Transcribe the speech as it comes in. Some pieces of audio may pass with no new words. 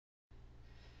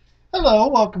Hello,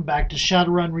 welcome back to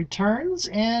Shadowrun Returns,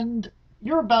 and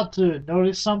you're about to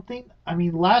notice something. I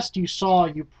mean, last you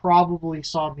probably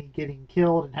saw me getting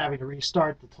killed and having to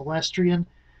restart the Telestrian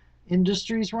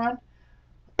Industries run.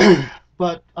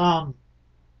 But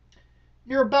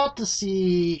you're about to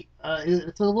see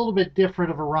it's a little bit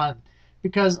different of a run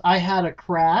because I had a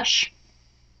crash,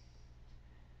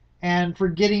 and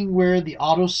forgetting where the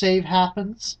autosave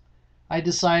happens, I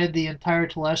decided the entire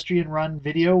Telestrian run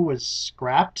video was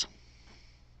scrapped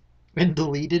and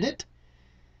deleted it.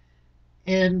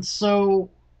 And then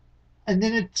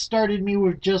it started me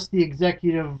with just the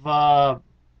executive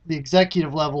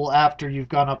level after you've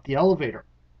gone up the elevator.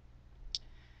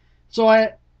 So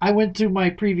I went to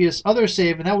my previous other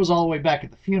save, and that was all the way back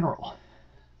at the funeral.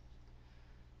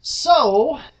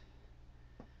 So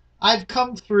I've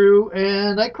come through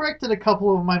and I corrected a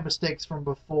couple of my mistakes from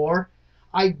before.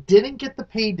 I didn't get the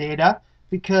pay data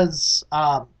because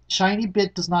Shiny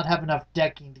Bit does not have enough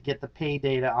decking to get the pay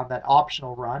data on that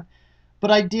optional run. But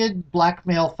I did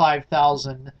blackmail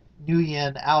 5,000 new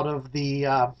yen out of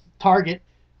the target.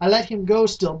 I let him go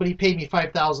still, but he paid me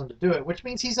 5,000 to do it, which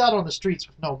means he's out on the streets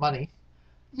with no money.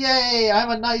 Yay, I'm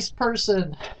a nice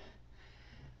person.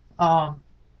 But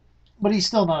he's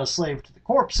still not a slave to the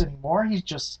corpse anymore. He's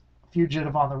just a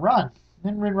fugitive on the run.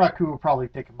 And Rinraku will probably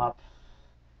pick him up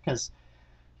because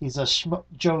he's a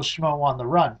Joe Schmo on the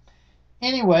run.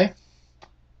 Anyway,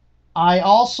 I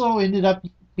also ended up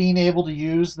being able to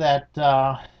use that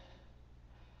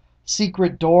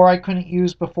secret door I couldn't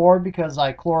use before because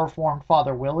I chloroformed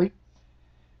Father Willie.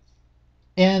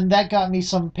 And that got me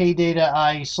some pay data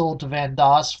I sold to Van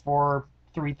Doss for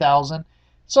 3,000.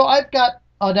 So I've got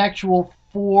an actual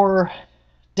four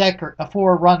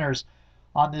runners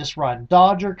on this run.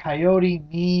 Dodger, Coyote,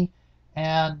 me,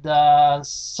 and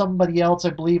somebody else.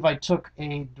 I believe I took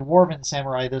a Dwarven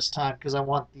Samurai this time because I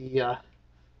wanted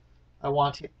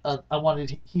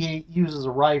he uses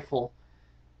a rifle.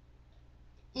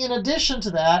 In addition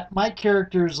to that, my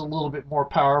character is a little bit more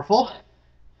powerful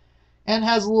and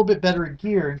has a little bit better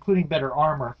gear, including better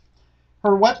armor.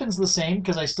 Her weapon's the same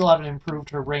because I still haven't improved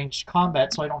her ranged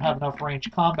combat, so I don't have enough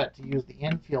ranged combat to use the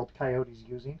infield Coyote's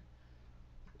using.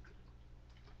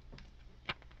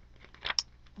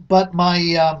 But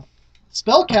my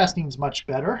spellcasting's much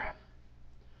better.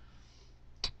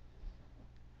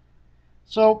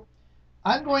 So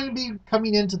I'm going to be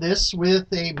coming into this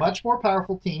with a much more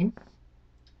powerful team.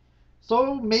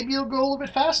 So maybe it'll go a little bit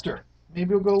faster.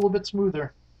 Maybe it'll go a little bit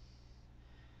smoother.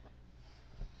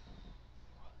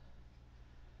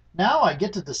 Now I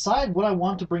get to decide what I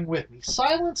want to bring with me.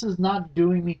 Silence is not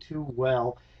doing me too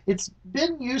well. It's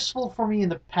been useful for me in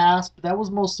the past, but that was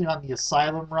mostly on the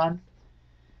Asylum run.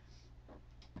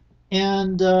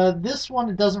 And this one,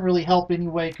 it doesn't really help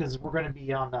anyway because we're going to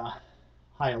be on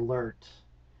high alert.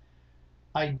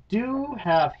 I do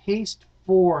have haste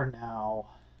 4 now.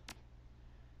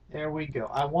 There we go.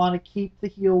 I want to keep the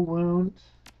heal wound.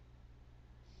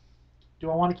 Do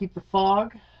I want to keep the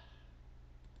fog?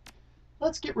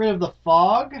 Let's get rid of the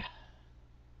fog.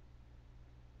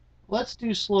 Let's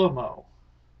do slow-mo.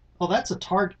 Oh, that's a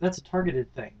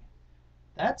targeted thing.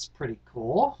 That's pretty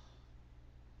cool.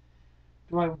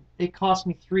 It cost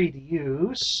me 3 to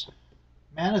use.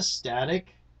 Mana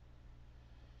static.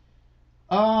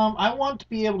 I want to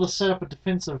be able to set up a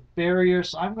defensive barrier,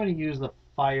 so I'm going to use the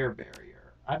fire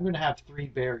barrier. I'm going to have 3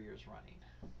 barriers running.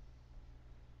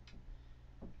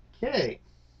 Okay.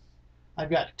 I've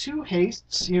got 2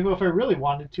 hastes. You know, if I really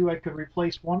wanted to, I could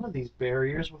replace one of these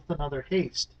barriers with another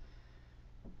haste.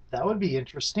 That would be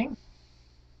interesting.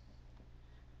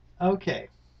 Okay.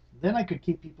 Then I could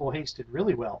keep people hasted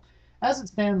really well. As it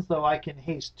stands, though, I can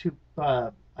haste 2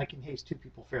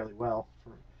 people fairly well.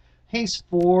 Haste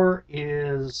 4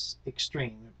 is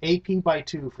extreme. AP by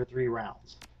 2 for 3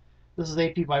 rounds. This is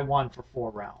AP by 1 for 4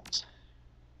 rounds.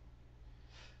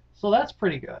 So that's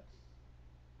pretty good.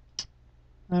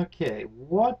 Okay,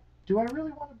 what do I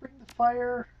really want to bring the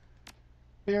fire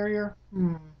barrier?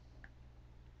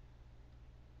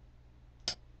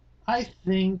 I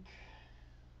think.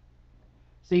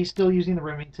 See, still using the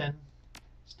Remington,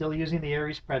 still using the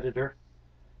Ares Predator,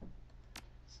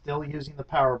 still using the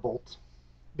Power Bolt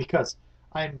because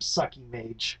I'm sucky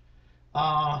mage.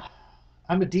 I'm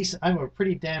a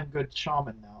pretty damn good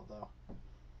shaman now, though.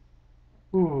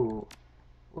 Ooh,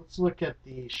 let's look at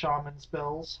the shaman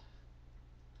spells.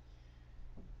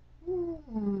 You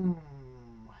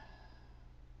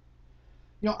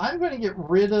know, I'm going to get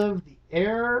rid of the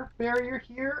air barrier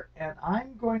here, and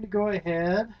I'm going to go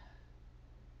ahead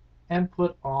and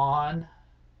put on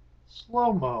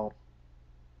slow-mo.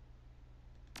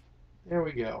 There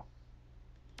we go.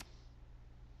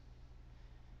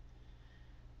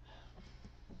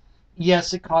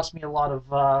 Yes, it cost me a lot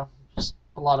of just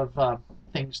a lot of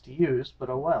things to use,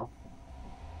 but oh well.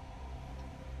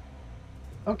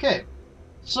 Okay,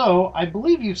 so I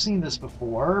believe you've seen this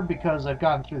before because I've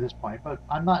gotten through this point, but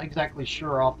I'm not exactly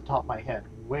sure off the top of my head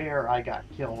where I got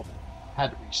killed and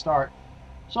had to restart.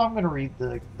 So I'm going to read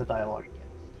the dialogue again.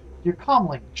 Your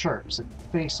comlink chirps, and the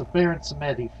face of Baron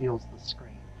Samedi feels the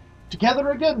screen.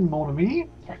 Together again, mon ami.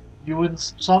 You and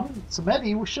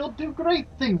Samedi shall do great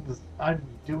things. I'm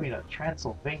doing a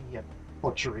Transylvanian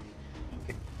butchery.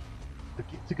 Okay.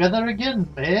 Together again,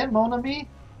 eh, mon ami?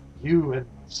 You and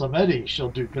Samedi shall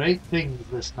do great things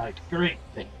this night. Great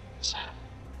things.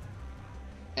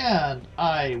 And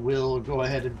I will go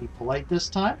ahead and be polite this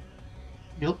time.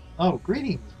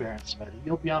 Greetings, Baron Samedi.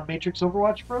 You'll be on Matrix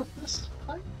Overwatch for us this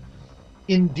time?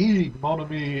 Indeed, mon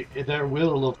ami. There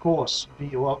will, of course,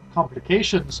 be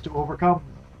complications to overcome.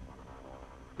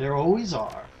 There always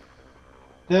are.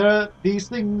 These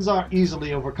things are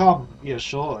easily overcome, be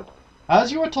assured.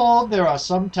 As you are told, there are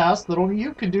some tasks that only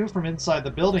you can do from inside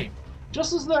the building,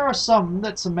 just as there are some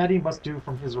that Samedi must do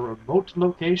from his remote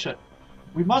location.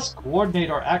 We must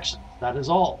coordinate our actions, that is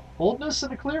all. Boldness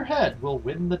and a clear head will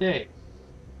win the day.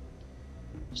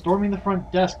 Storming the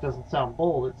front desk doesn't sound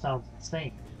bold, it sounds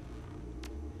insane.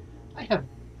 I have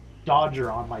Dodger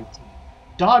on my team.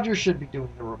 Dodger should be doing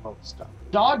the remote stuff.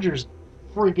 Dodger's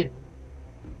friggin'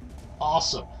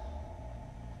 awesome.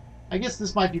 I guess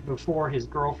this might be before he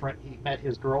met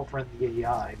his girlfriend, the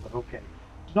AI, but okay.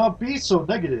 Do not be so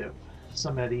negative.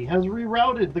 Samedi has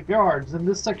rerouted the guards in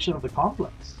this section of the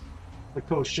complex. The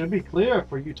coast should be clear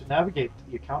for you to navigate to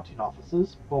the accounting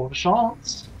offices. Bonne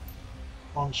chance.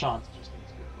 Bonne chance just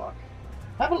means good luck.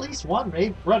 Have at least one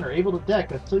runner able to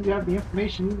deck until you have the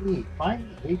information you need.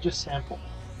 Find the Aegis sample.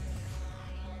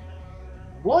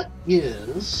 What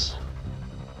is...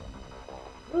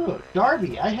 Ooh,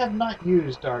 Darby. I have not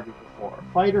used Darby before.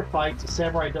 Fighter fights, a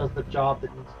samurai does the job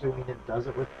that needs doing and does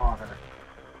it with honor.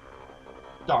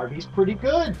 Darby's pretty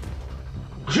good.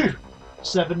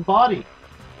 7 body.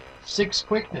 6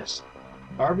 quickness.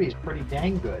 Darby's pretty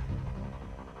dang good.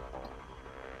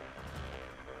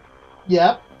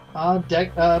 Yep.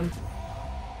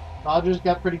 Dodger's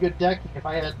got pretty good decking. If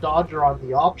I had Dodger on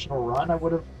the optional run, I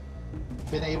would have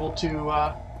been able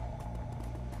to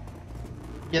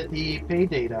get the pay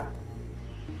data.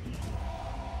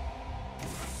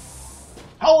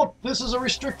 Help! This is a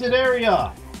restricted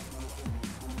area!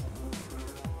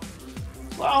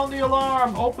 Sound the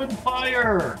alarm! Open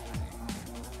fire!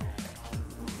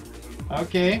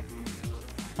 Okay.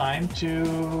 Time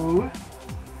to...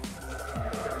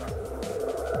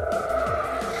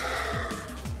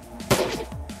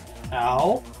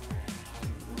 Ow.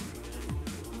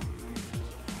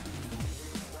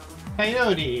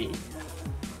 Coyote.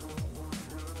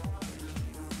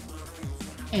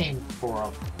 Aim for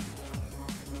him.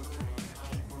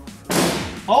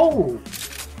 Oh!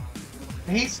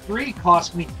 Haste 3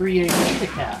 cost me 3 AP to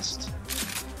cast.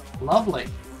 Lovely.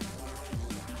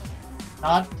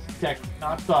 Not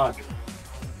Dodger.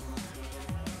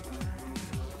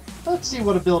 Let's see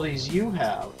what abilities you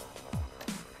have.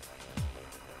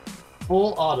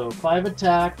 Full auto, 5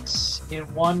 attacks in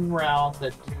 1 round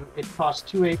that do, it costs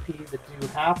 2 AP that do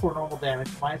half or normal damage,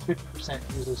 minus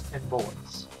 50% uses 10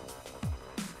 bullets.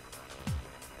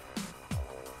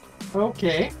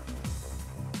 Okay.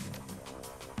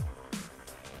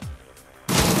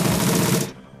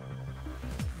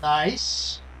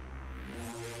 Nice.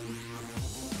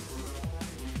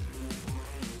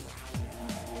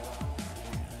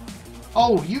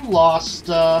 Oh, you lost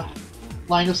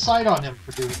line of sight on him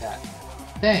for doing that.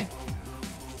 Dang.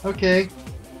 Okay.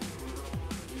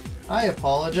 I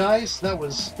apologize. That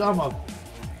was dumb of me.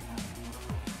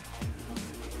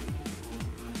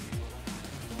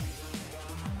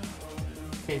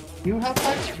 Okay, do you have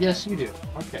that? Yes, you do.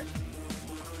 Okay.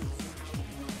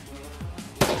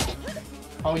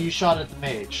 Oh, you shot at the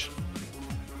mage.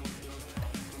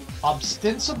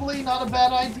 Ostensibly not a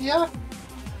bad idea.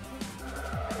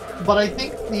 But I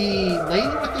think the lady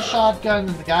with the shotgun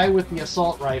and the guy with the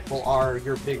assault rifle are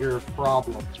your bigger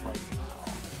problems right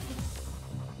now.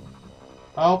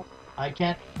 Oh, I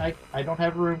can't, I don't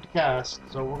have room to cast,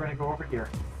 so we're gonna go over here.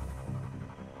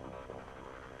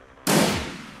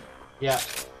 Yeah.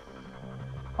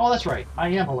 Oh, that's right. I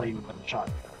am a lady with a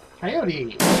shotgun.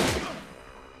 Coyote!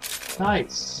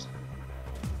 Nice.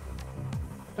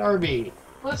 Darby,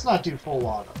 let's not do full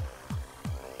auto.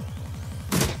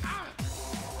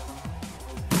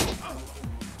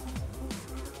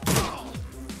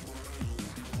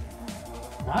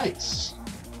 Nice.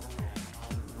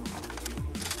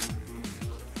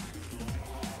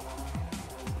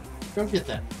 Go get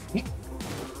that.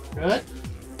 Good.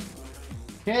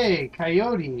 Okay,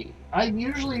 Coyote. I'm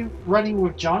usually running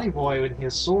with Johnny Boy with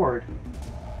his sword.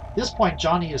 At this point,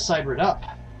 Johnny is cybered up.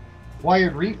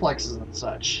 Wired reflexes and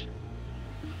such.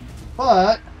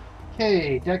 But,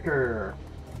 okay, Decker.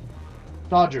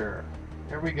 Dodger.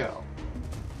 There we go.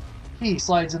 Key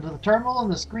slides into the terminal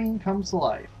and the screen comes to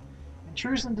life.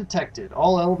 Intrusion detected.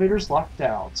 All elevators locked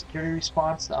down. Security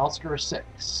response to Oscar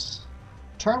 6.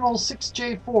 Terminal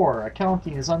 6J4.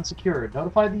 Accounting is unsecured.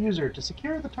 Notify the user to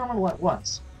secure the terminal at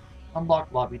once.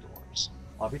 Unlock lobby doors.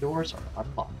 Lobby doors are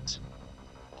unlocked.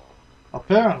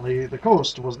 Apparently, the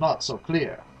coast was not so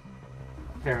clear.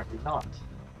 Apparently not.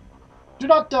 Do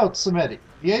not doubt, Samedi.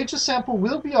 The Aegis sample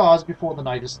will be ours before the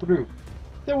night is through.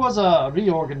 There was a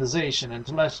reorganization in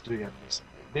Telestrian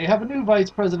recently. They have a new vice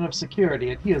president of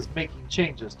security, and he is making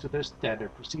changes to their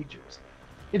standard procedures.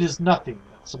 It is nothing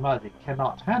that Samedi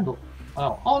cannot handle.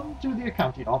 Now, on to the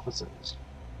accounting offices.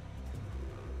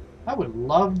 I would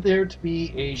love there to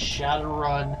be a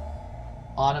Shadowrun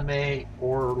anime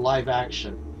or live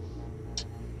action.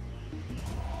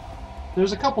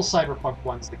 There's a couple cyberpunk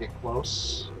ones that get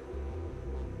close.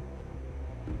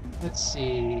 Let's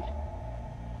see.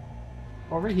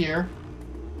 Over here.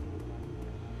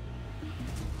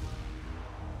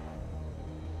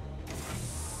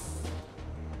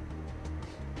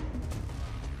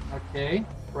 Okay,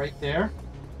 right there.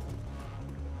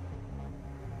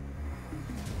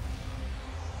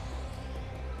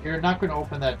 You're not going to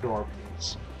open that door,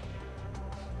 please.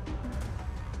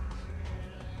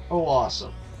 Oh,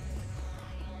 awesome.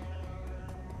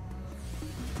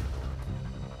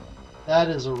 That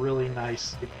is a really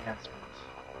nice enhancement.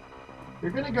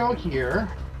 You're going to go here.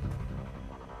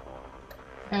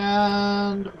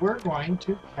 And we're going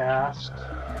to cast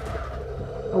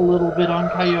a little bit on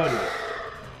Coyote.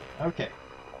 Okay.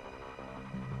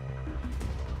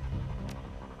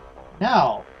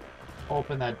 Now,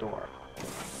 open that door.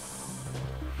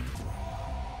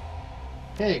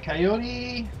 Okay,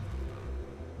 Coyote.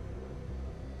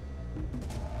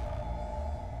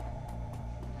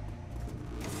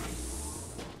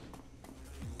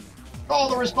 Call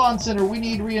the response center. We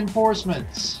need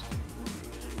reinforcements.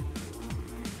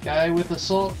 Guy with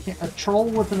a troll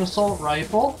with an assault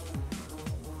rifle.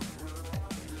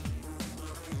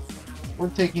 We're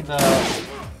taking the...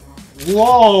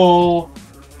 Whoa!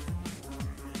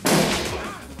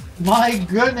 My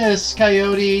goodness,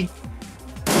 Coyote.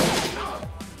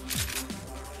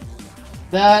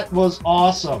 That was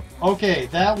awesome. Okay,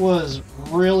 that was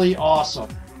really awesome.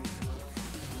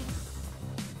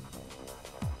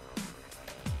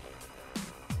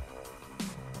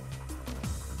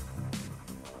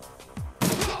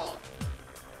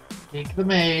 Take the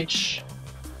mage.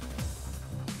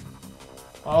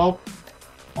 Oh,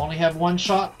 only have one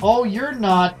shot. Oh, you're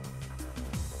not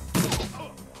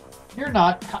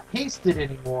hasted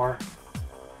anymore.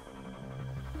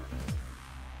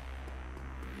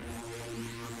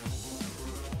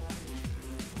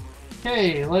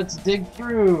 Okay, let's dig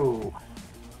through.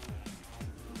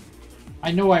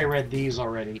 I know I read these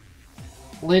already.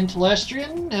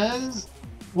 Telestrian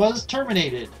was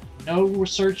terminated. No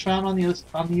research found on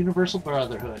the Universal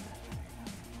Brotherhood.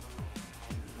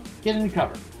 Get into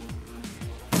cover.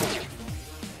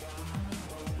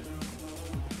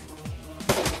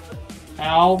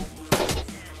 Ow.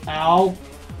 Ow.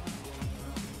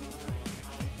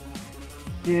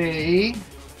 Okay.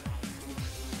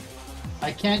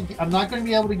 I'm not going to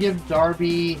be able to give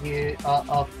Darby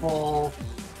a full...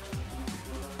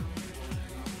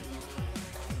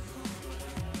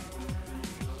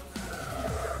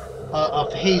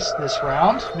 of haste this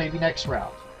round. Maybe next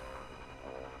round.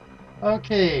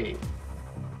 Okay.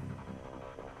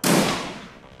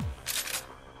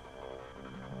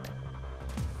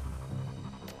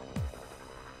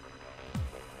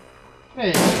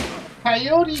 Okay.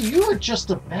 Coyote, you are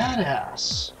just a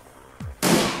badass.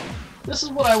 This is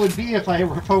what I would be if I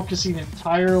were focusing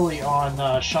entirely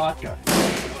on shotgun.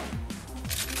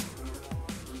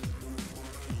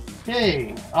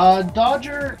 Okay.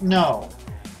 Dodger, no.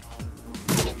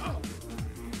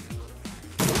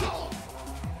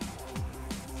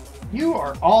 You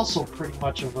are also pretty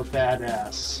much of a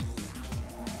badass.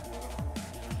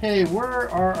 Okay, where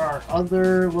are our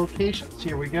other locations?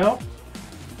 Here we go.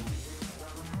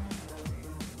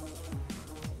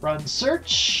 Run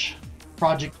search.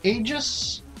 Project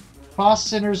Aegis. Cost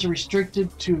centers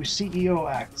restricted to CEO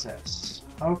access.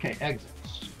 Okay, exit.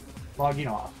 Logging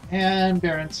off. And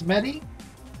Baron Smeddy.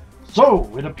 So,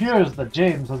 it appears that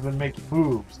James has been making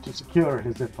moves to secure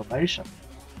his information.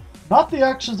 Not the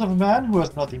actions of a man who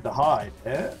has nothing to hide,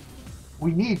 eh?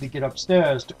 We need to get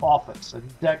upstairs to office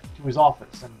and deck to his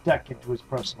office and deck into his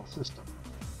personal system.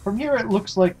 From here it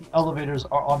looks like the elevators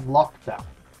are on lockdown.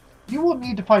 You will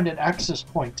need to find an access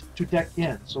point to deck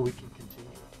in so we can continue.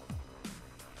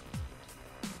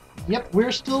 Yep,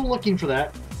 we're still looking for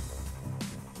that.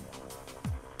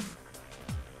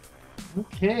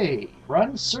 Okay,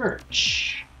 run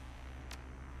search.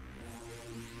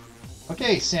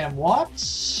 Okay, Sam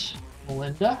Watts,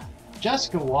 Melinda,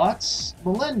 Jessica Watts,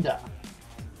 Melinda.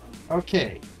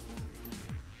 Okay.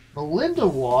 Melinda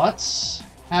Watts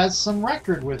has some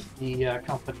record with the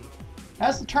company.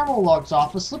 As the terminal logs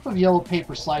off, a slip of yellow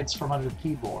paper slides from under the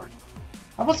keyboard.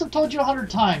 I must have told you 100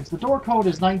 times. The door code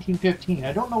is 1915.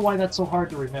 I don't know why that's so hard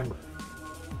to remember.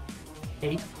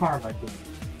 8 karma, dude.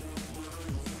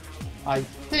 I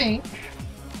think...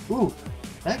 Ooh,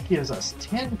 that gives us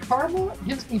 10 karma?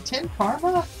 Gives me 10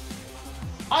 karma?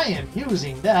 I am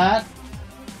using that.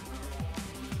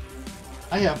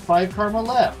 I have 5 karma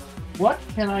left. What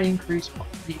can I increase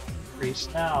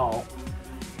now?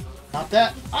 Not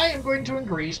that. I am going to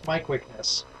increase my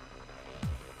quickness.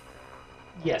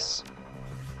 Yes.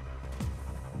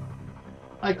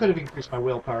 I could have increased my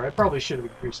willpower. I probably should have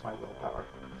increased my willpower.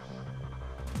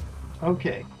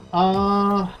 Okay.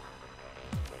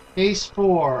 Ace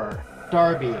 4.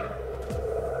 Darby.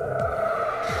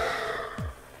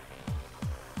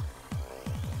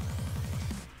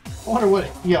 I wonder what,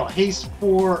 haste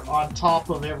 4 on top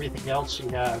of everything else she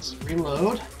has.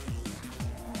 Reload.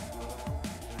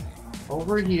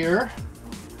 Over here.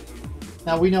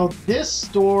 Now we know this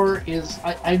door is,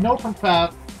 I know from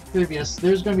previous,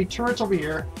 there's going to be turrets over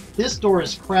here. This door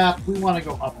is crap. We want to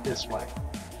go up this way.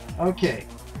 Okay.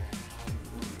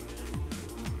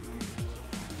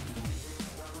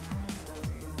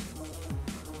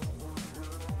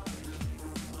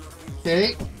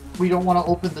 Okay, we don't want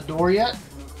to open the door yet.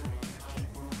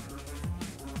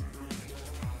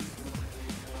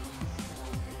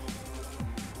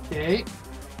 Okay.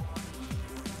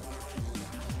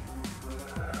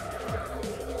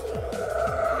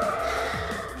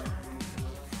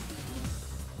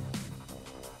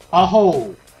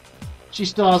 Oh, she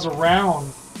still has a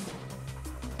round.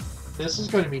 This is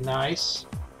going to be nice.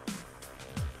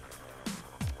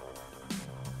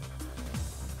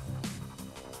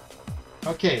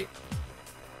 Okay,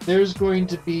 there's going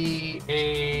to be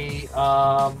a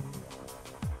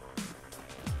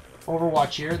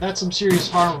Overwatch here. That's some serious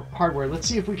hardware. Let's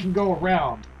see if we can go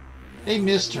around. They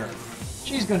missed her.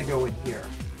 She's going to go in here.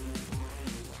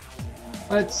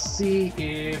 Let's see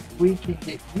if we can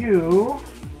get you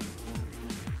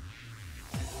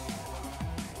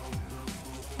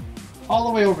all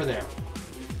the way over there.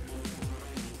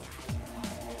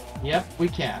 Yep, we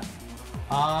can.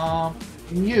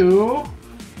 You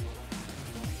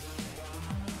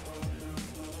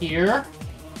here,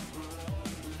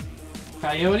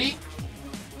 Coyote.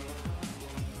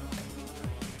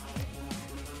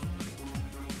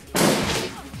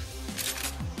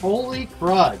 Holy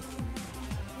crud.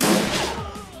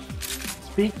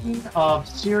 Speaking of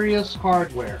serious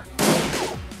hardware.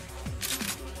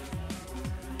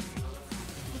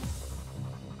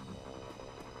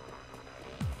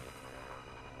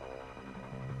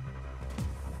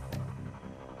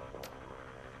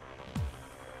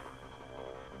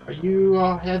 Are you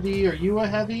heavy? Are you a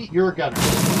heavy? You're a gunner.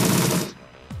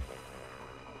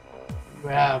 You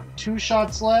have 2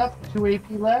 shots left, 2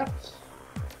 AP left.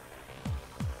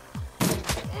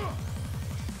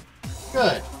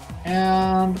 Good.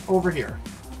 And over here.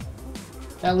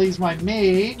 That leaves my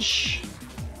mage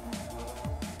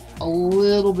a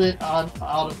little bit out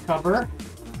of cover.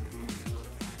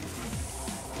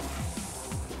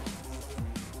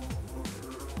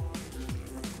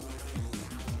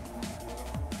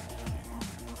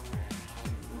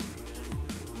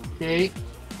 Okay.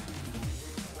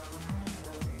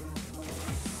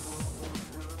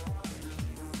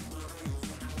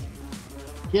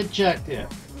 Get objective.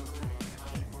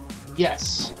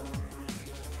 Yes.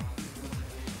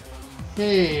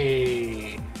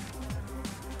 Okay.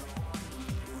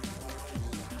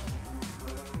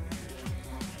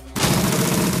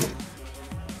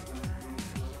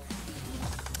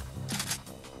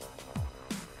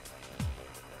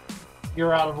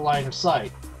 You're out of line of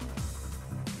sight.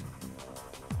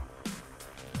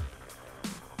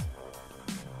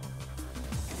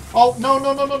 Oh, no,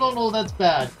 no, no, no, no, no, that's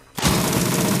bad.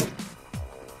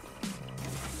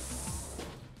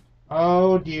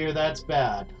 Oh dear, that's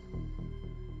bad.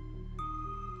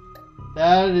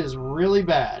 That is really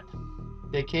bad.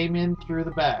 They came in through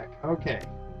the back. Okay.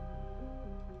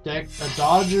 A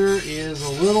Dodger is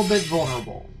a little bit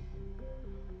vulnerable.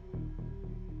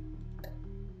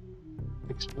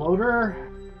 Exploder.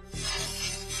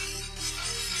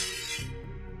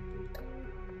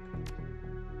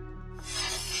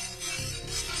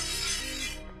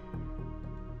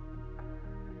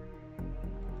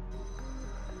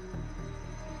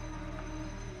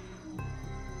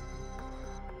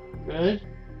 Good.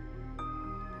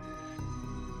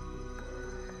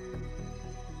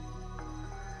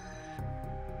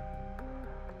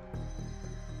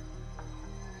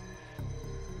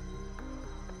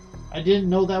 I didn't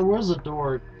know that was a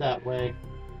door that way.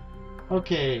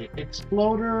 Okay,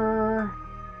 Exploder.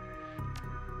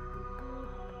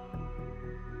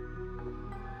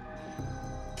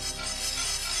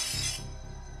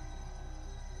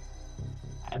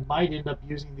 I might end up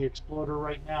using the Exploder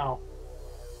right now.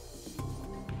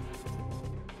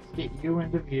 Get you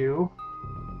into view.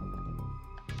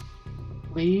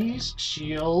 Please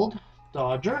shield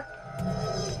Dodger.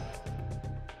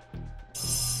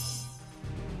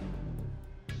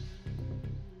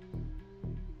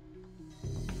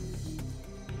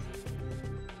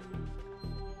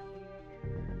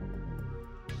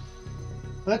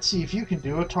 Let's see if you can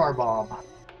do a tar bomb.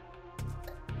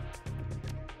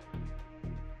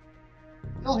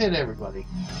 You'll hit everybody.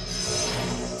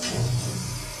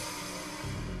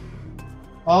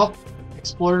 Oh,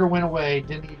 Exploder went away.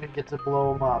 Didn't even get to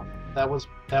blow him up. That was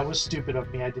stupid of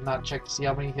me. I did not check to see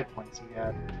how many hit points he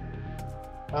had.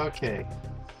 Okay.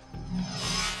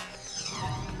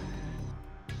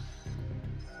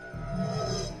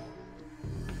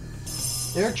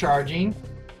 They're charging.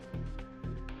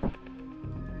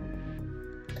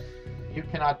 You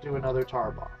cannot do another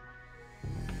tar bomb.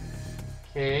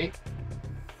 Okay.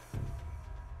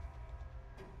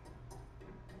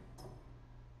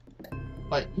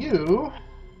 But you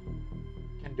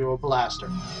can do a blaster.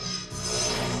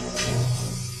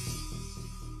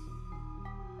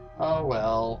 Oh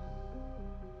well.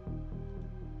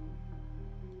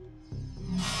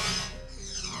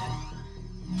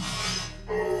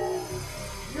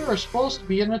 You are supposed to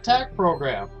be an attack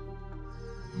program.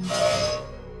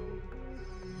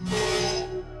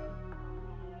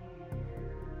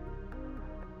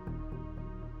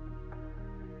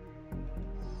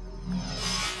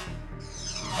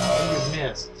 You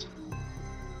missed.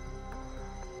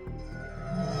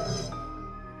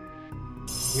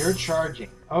 You're charging.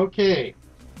 Okay.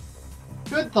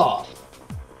 Good thought.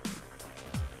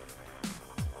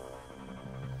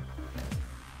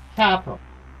 Tap him.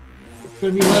 It's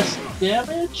going to be less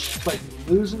damage, but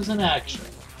he loses an action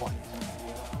point.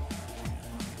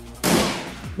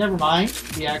 Never mind.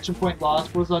 The action point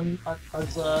lost was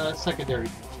as a secondary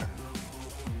feature.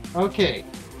 Okay.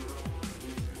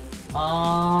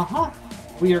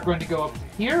 We are going to go up to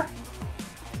here.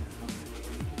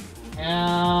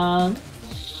 And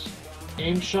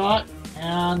aim shot,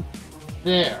 and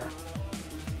there.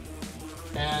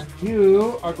 And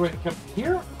you are going to come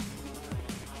here.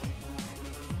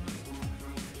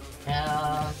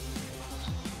 And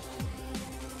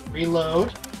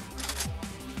reload.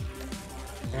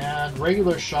 And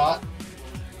regular shot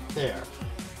there.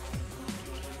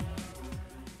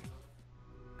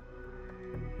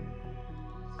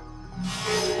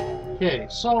 Okay,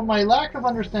 so my lack of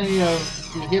understanding of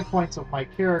the hit points of my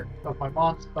character, of my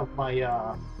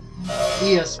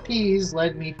ESPs,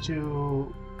 led me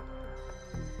to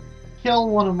kill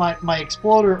one of my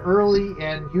Exploder early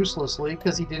and uselessly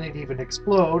because he didn't even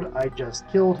explode. I just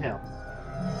killed him.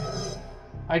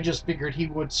 I just figured he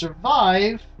would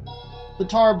survive the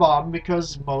tar bomb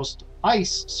because most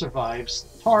ice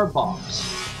survives tar bombs.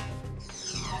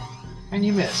 And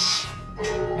you miss.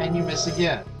 And you miss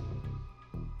again.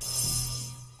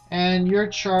 And you're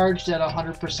charged at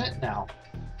 100% now.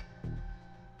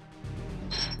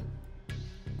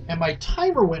 And my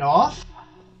timer went off.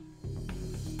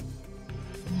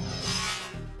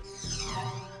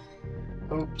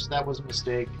 Oops, that was a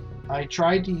mistake. I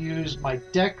tried to use my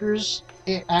Decker's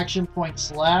action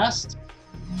points last.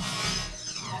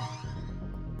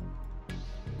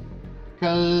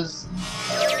 Because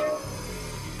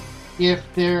if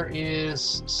there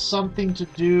is something to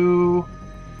do...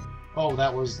 Oh,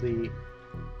 that was the...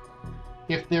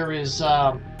 If there is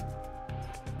a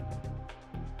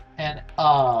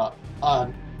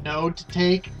node to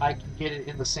take, I can get it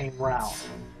in the same round.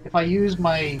 If I use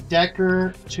my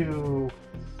Decker to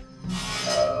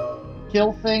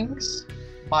kill things,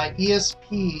 my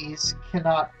ESPs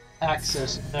cannot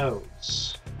access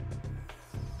nodes.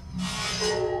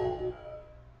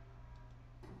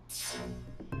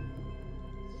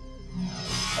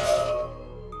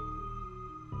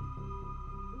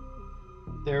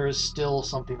 There is still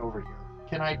something over here.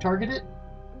 Can I target it?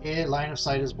 Line of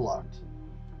sight is blocked.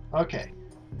 Okay.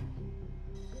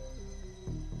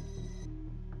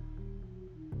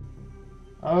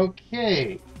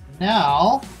 Okay,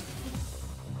 now...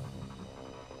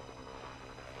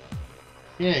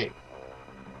 Okay.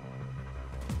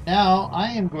 Now I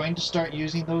am going to start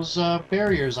using those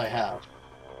barriers I have.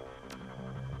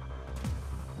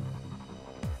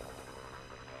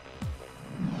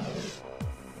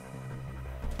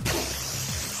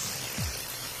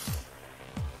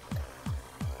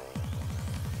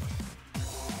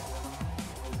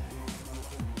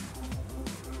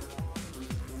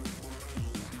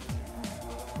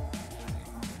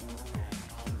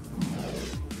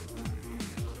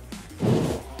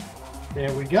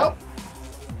 There we go.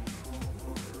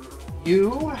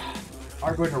 You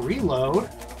are going to reload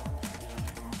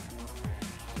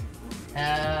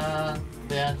and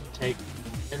then take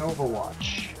an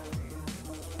Overwatch.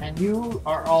 And you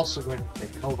are also going to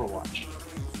take an Overwatch.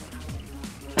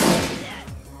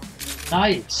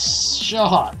 Nice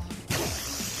shot.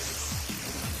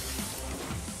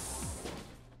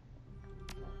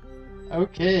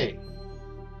 Okay.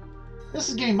 This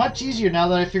is getting much easier now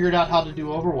that I figured out how to do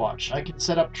Overwatch. I can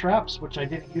set up traps, which I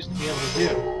didn't used to be able to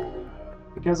do,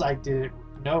 because I didn't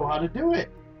know how to do it.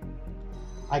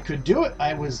 I could do it,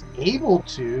 I was able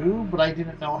to, but I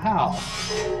didn't know how.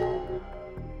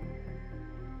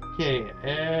 Okay,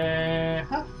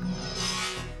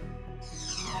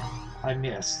 I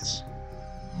missed.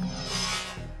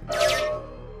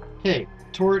 Okay,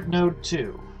 turret node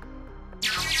 2.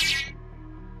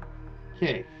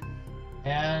 Okay,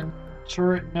 and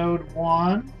turret node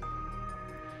 1.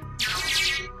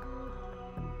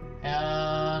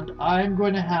 And I'm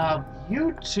going to have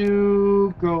you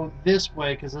two go this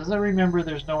way, because as I remember,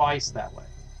 there's no ice that way.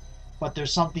 But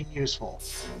there's something useful.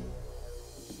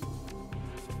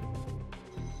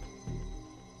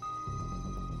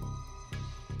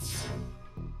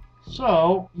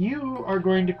 So, you are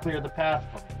going to clear the path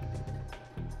for me.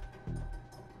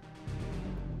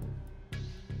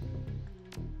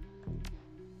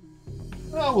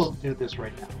 Well, we'll do this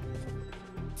right now.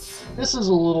 This is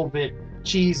a little bit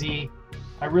cheesy.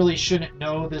 I really shouldn't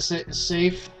know this is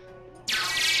safe,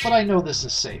 but I know this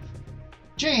is safe.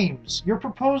 James, your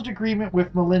proposed agreement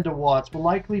with Melinda Watts will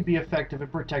likely be effective in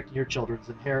protecting your children's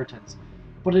inheritance,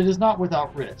 but it is not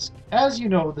without risk. As you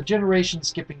know, the Generation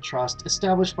Skipping Trust,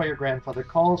 established by your grandfather,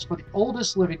 calls for the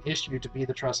oldest living issue to be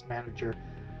the trust manager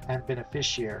and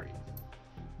beneficiary.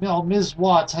 Now, Ms.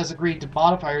 Watts has agreed to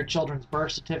modify her children's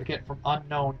birth certificate from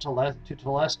unknown to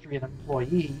Telestrian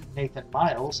employee Nathan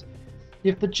Miles.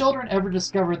 If the children ever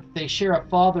discover that they share a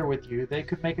father with you, they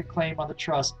could make a claim on the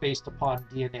trust based upon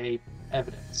DNA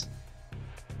evidence.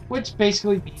 Which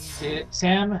basically means that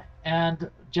Sam and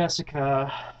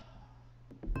Jessica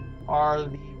are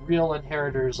the real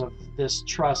inheritors of this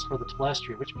trust for the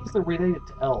Telestrian, which means they're related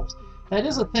to elves. That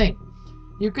is a thing.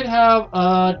 You could have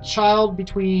a child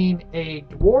between a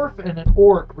dwarf and an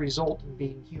orc result in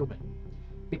being human,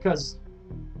 because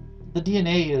the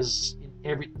DNA is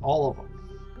in all of them.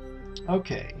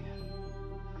 Okay.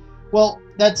 Well,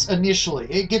 that's initially.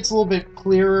 It gets a little bit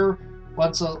clearer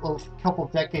once a couple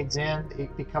of decades in.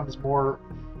 It becomes more.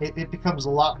 It becomes a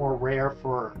lot more rare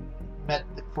for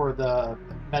the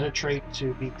meta trait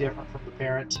to be different from the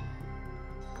parent.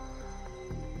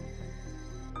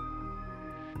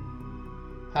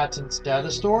 Patent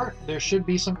data store. There should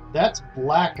be some. That's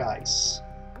black ice.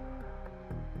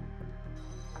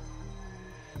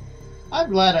 I'm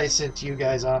glad I sent you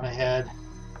guys on ahead.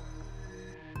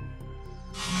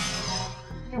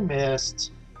 You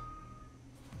missed.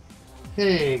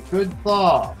 Okay, good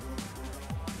thaw.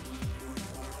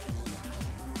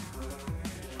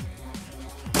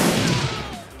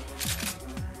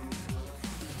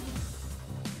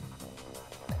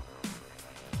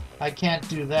 I can't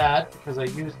do that because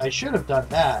I should have done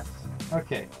that.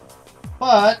 Okay.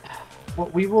 But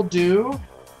what we will do...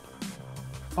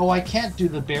 Oh, I can't do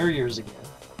the barriers again.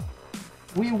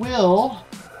 We will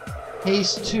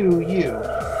haste to you.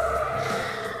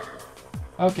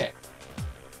 Okay.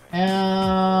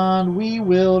 And we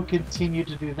will continue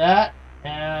to do that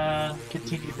and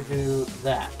continue to do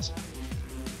that.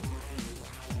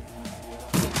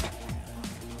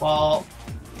 While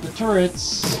the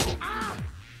turrets...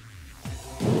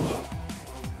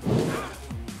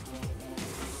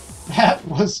 That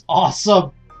was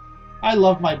awesome. I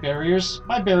love my barriers.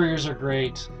 My barriers are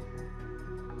great.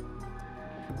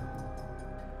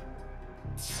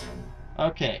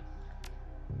 Okay.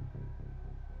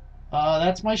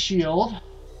 That's my shield.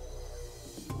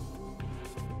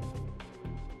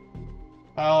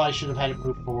 Oh, I should have had it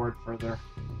move forward further.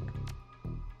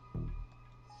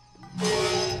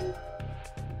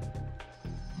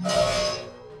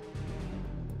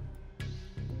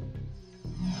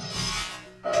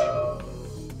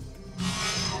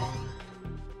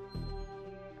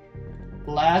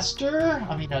 Blaster,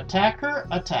 I mean attacker,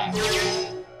 attack.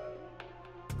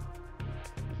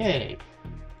 Okay.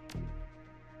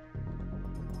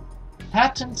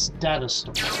 Patents data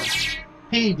store.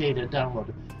 Pay data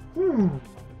downloaded.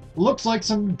 Looks like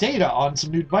some data on some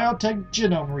new biotech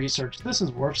genome research. This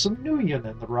is worth some million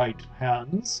in the right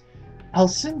hands. I'll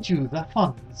send you the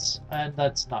funds. And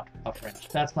that's not a French.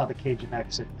 That's not a Cajun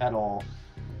accent at all.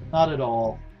 Not at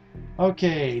all.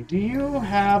 Okay, do you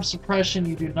have suppression?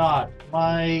 You do not.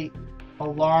 My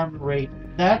alarm rate.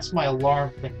 That's my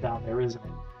alarm thing down there, isn't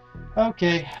it?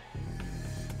 Okay.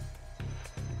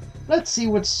 Let's see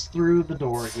what's through the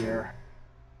door here.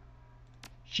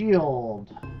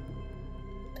 Shield.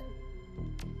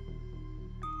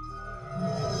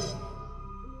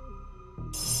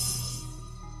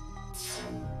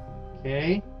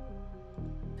 Okay.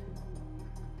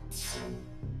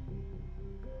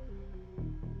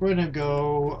 We're gonna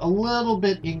go a little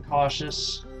bit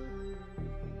incautious.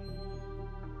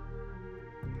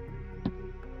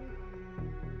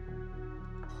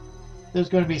 There's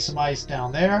going to be some ice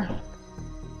down there.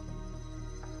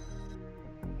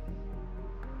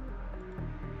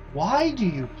 Why do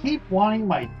you keep wanting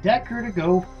my Decker to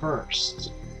go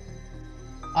first?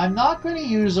 I'm not going to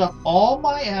use up all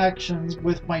my actions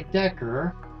with my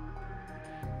Decker.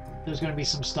 There's going to be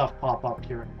some stuff pop up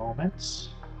here in a moment.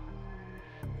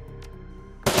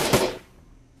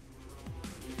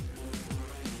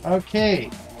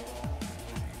 Okay.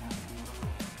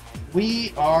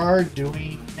 We are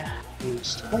doing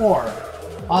haste 4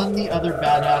 on the other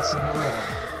badass in the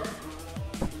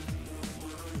room.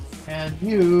 And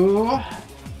you...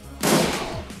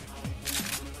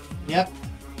 Yep.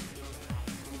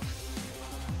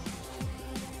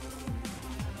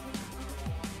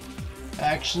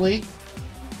 Actually,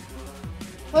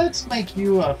 let's make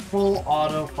you a full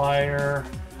auto fire.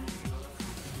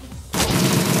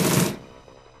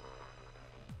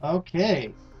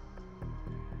 Okay.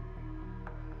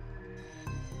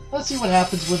 Let's see what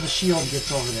happens when the shield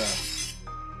gets over there.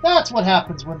 That's what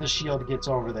happens when the shield gets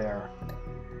over there.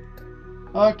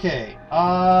 Okay.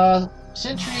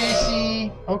 Sentry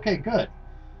AC. Okay, good.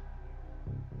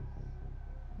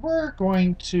 We're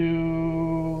going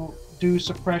to do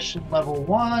suppression level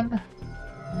 1.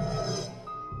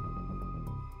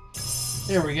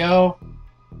 There we go.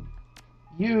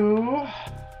 You...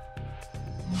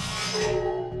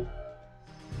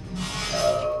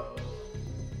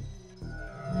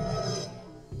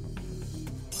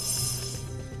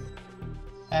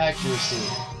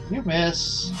 Accuracy. You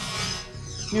miss.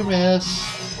 You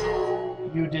miss.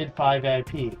 You did 5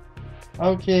 IP.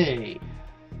 Okay.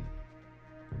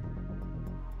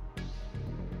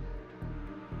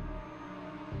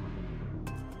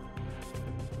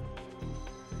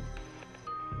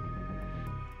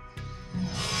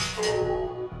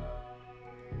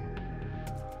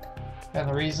 And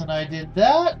the reason I did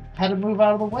that, had to move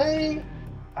out of the way.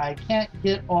 I can't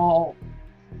get all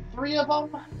 3 of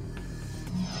them.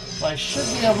 So I should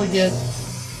be able to get...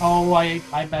 Oh, I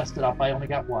messed it up. I only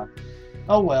got 1.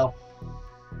 Oh well.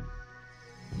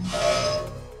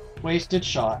 Wasted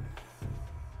shot.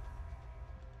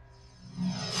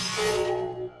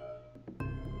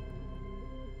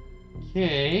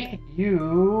 Okay,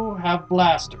 you have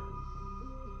Blaster.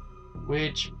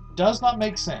 Which does not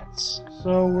make sense.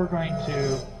 So we're going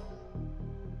to...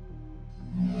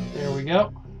 There we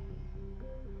go.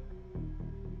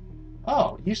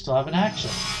 Oh, you still have an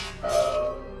action.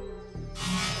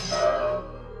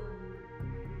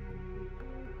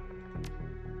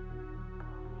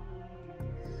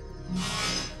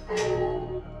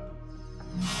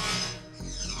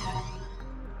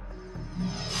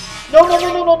 No, no,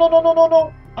 no, no, no, no, no, no, no,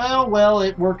 no. Oh, well,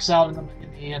 it works out in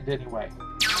the end anyway.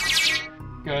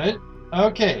 Good.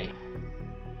 Okay.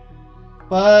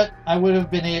 But I would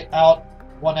have been out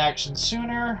 1 action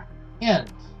sooner.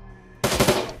 End.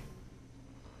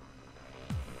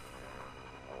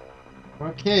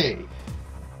 Okay.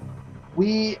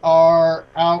 We are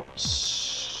out.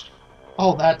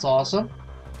 Oh, that's awesome.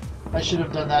 I should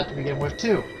have done that to begin with,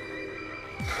 too.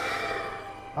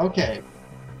 Okay.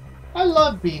 I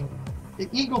love being... The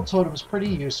Eagle Totem is pretty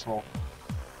useful.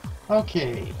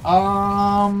 Okay.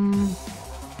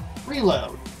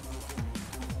 Reload.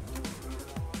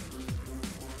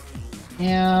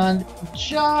 And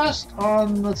just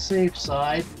on the safe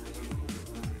side,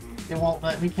 it won't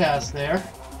let me cast there.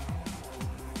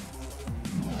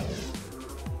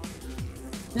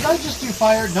 Did I just do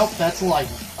fire? Nope, that's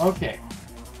lightning. Okay.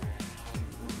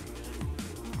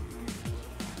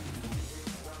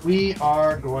 We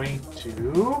are going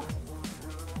to...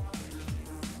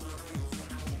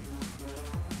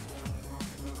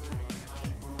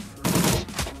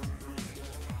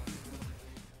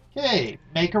 Okay,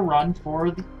 make a run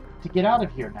to get out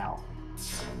of here now.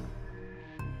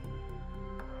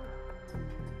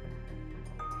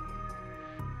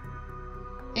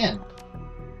 In.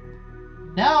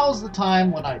 Now's the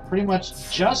time when I pretty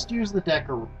much just use the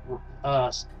decker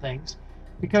things,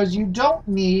 because you don't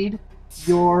need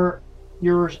your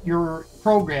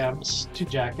programs to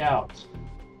jack out.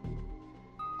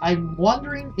 I'm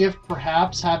wondering if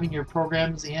perhaps having your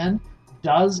programs in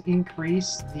does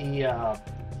increase the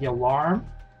alarm,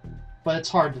 but it's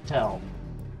hard to tell.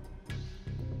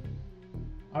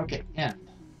 Okay, end.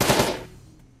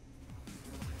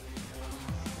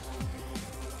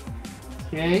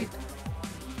 Okay.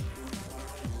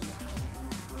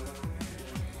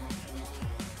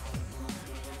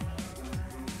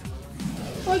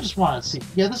 I just want to see.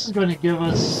 Yeah, this is going to give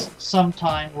us some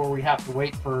time where we have to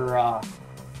wait for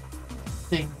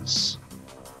things.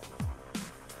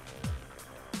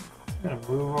 I'm going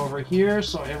to move over here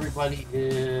so everybody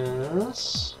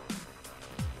is...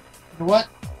 You know what?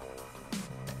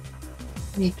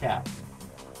 Kneecap.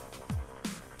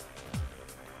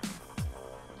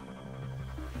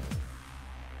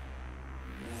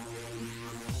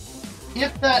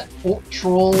 If that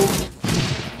troll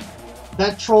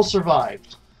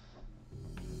survived.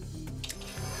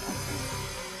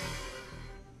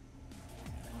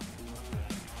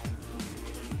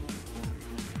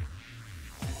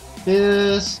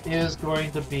 This is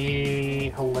going to be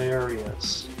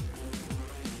hilarious.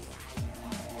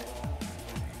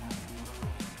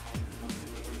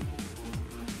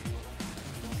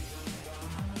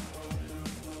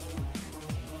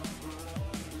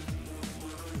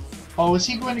 Oh, is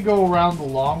he going to go around the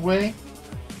long way?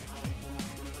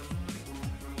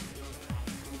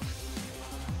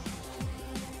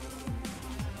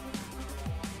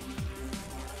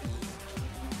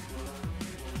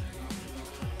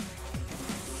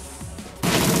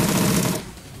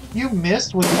 You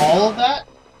missed with all of that?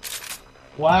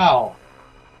 Wow.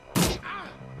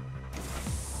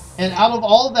 And out of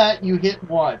all of that, you hit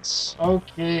once.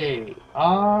 Okay.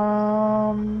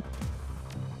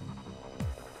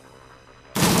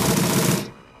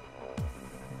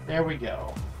 There we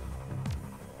go.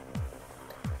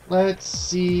 Let's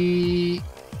see.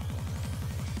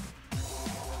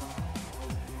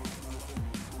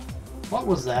 What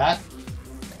was that?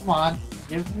 Come on,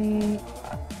 give me...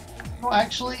 No,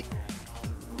 actually...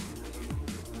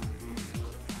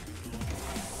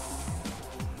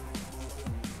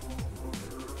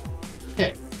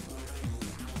 Okay.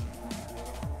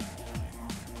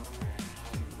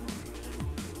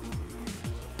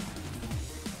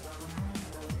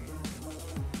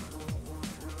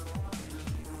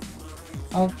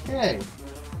 Okay.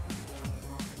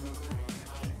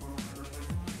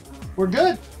 We're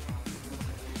good.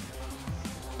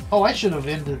 Oh, I should have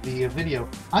ended the video.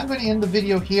 I'm going to end the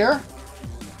video here.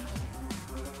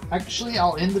 Actually,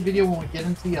 I'll end the video when we get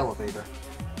into the elevator.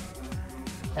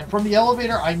 And from the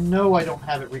elevator, I know I don't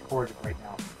have it recorded right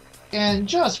now. And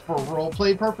just for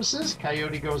roleplay purposes,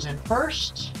 Coyote goes in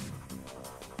first.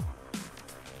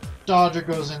 Dodger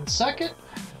goes in second.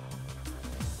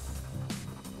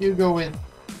 You go in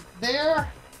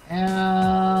there.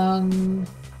 And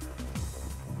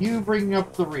you bring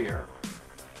up the rear.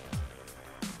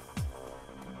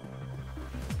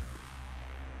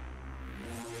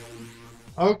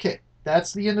 Okay,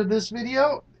 that's the end of this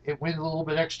video. It went a little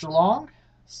bit extra long.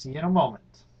 See you in a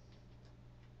moment.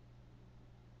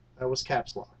 That was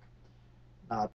caps lock.